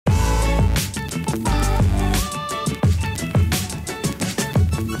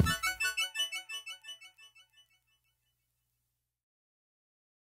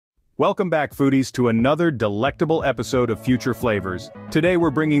Welcome back, foodies, to another delectable episode of Future Flavors. Today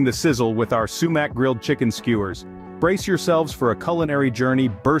we're bringing the sizzle with our Sumac Grilled Chicken Skewers. Brace yourselves for a culinary journey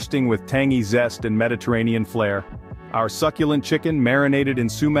bursting with tangy zest and Mediterranean flair. Our succulent chicken, marinated in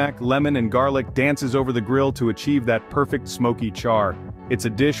sumac, lemon and garlic, dances over the grill to achieve that perfect smoky char. It's a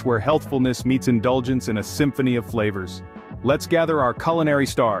dish where healthfulness meets indulgence in a symphony of flavors. Let's gather our culinary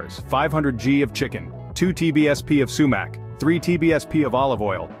stars: 500 g of chicken, 2 tbsp of sumac, 3 tbsp of olive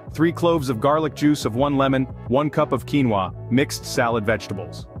oil, 3 cloves of garlic juice of 1 lemon, 1 cup of quinoa, mixed salad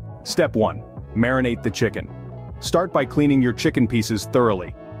vegetables. Step 1. Marinate the chicken. Start by cleaning your chicken pieces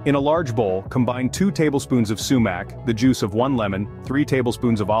thoroughly. In a large bowl, combine 2 tablespoons of sumac, the juice of 1 lemon, 3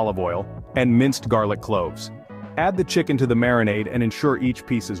 tablespoons of olive oil, and minced garlic cloves. Add the chicken to the marinade and ensure each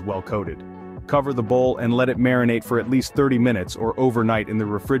piece is well coated. Cover the bowl and let it marinate for at least 30 minutes or overnight in the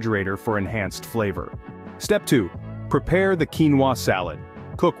refrigerator for enhanced flavor. Step 2. Prepare the quinoa salad.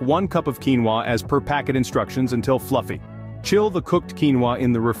 Cook 1 cup of quinoa as per packet instructions until fluffy. Chill the cooked quinoa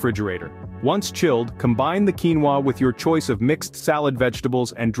in the refrigerator. Once chilled, combine the quinoa with your choice of mixed salad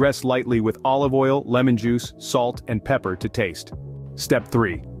vegetables and dress lightly with olive oil, lemon juice, salt, and pepper to taste. Step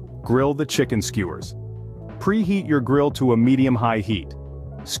 3. Grill the chicken skewers. Preheat your grill to a medium-high heat.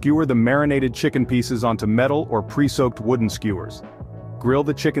 Skewer the marinated chicken pieces onto metal or pre-soaked wooden skewers. Grill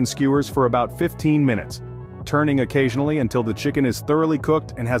the chicken skewers for about 15 minutes, turning occasionally until the chicken is thoroughly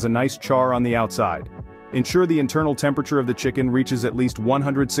cooked and has a nice char on the outside. Ensure the internal temperature of the chicken reaches at least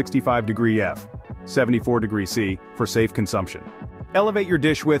 165 degrees F, 74 degrees C, for safe consumption. Elevate your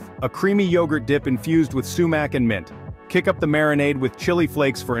dish with a creamy yogurt dip infused with sumac and mint. Kick up the marinade with chili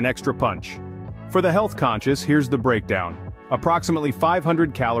flakes for an extra punch. For the health conscious, here's the breakdown. Approximately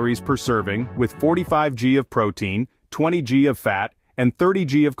 500 calories per serving, with 45 g of protein, 20 g of fat, and 30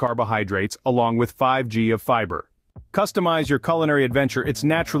 g of carbohydrates, along with 5 g of fiber. Customize your culinary adventure. It's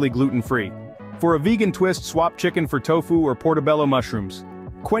naturally gluten-free. For a vegan twist, swap chicken for tofu or portobello mushrooms.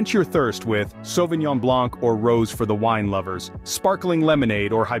 Quench your thirst with Sauvignon Blanc or Rose for the wine lovers, sparkling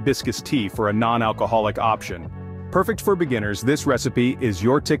lemonade or hibiscus tea for a non-alcoholic option. Perfect for beginners, this recipe is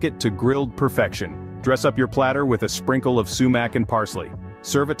your ticket to grilled perfection. Dress up your platter with a sprinkle of sumac and parsley.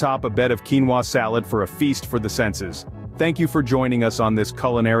 Serve atop a bed of quinoa salad for a feast for the senses. Thank you for joining us on this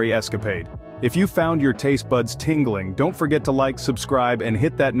culinary escapade. If you found your taste buds tingling, don't forget to like, subscribe, and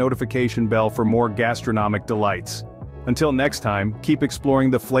hit that notification bell for more gastronomic delights. Until next time, keep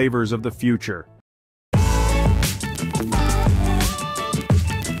exploring the flavors of the future.